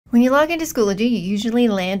When you log into Schoology, you usually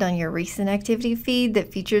land on your recent activity feed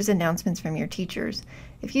that features announcements from your teachers.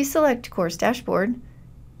 If you select Course Dashboard,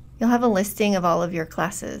 you'll have a listing of all of your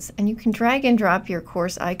classes, and you can drag and drop your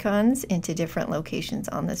course icons into different locations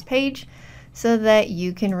on this page so that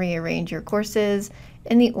you can rearrange your courses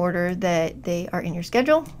in the order that they are in your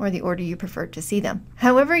schedule or the order you prefer to see them.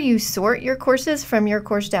 However you sort your courses from your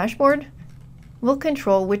course dashboard will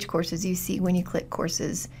control which courses you see when you click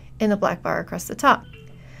Courses in the black bar across the top.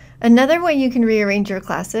 Another way you can rearrange your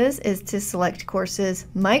classes is to select Courses,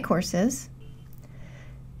 My Courses,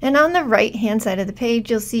 and on the right-hand side of the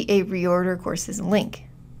page, you'll see a Reorder Courses link.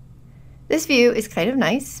 This view is kind of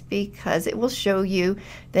nice because it will show you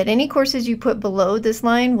that any courses you put below this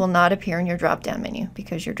line will not appear in your drop-down menu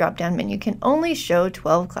because your drop-down menu can only show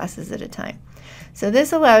 12 classes at a time. So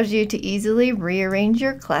this allows you to easily rearrange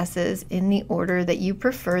your classes in the order that you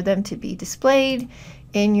prefer them to be displayed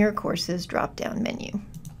in your courses drop-down menu.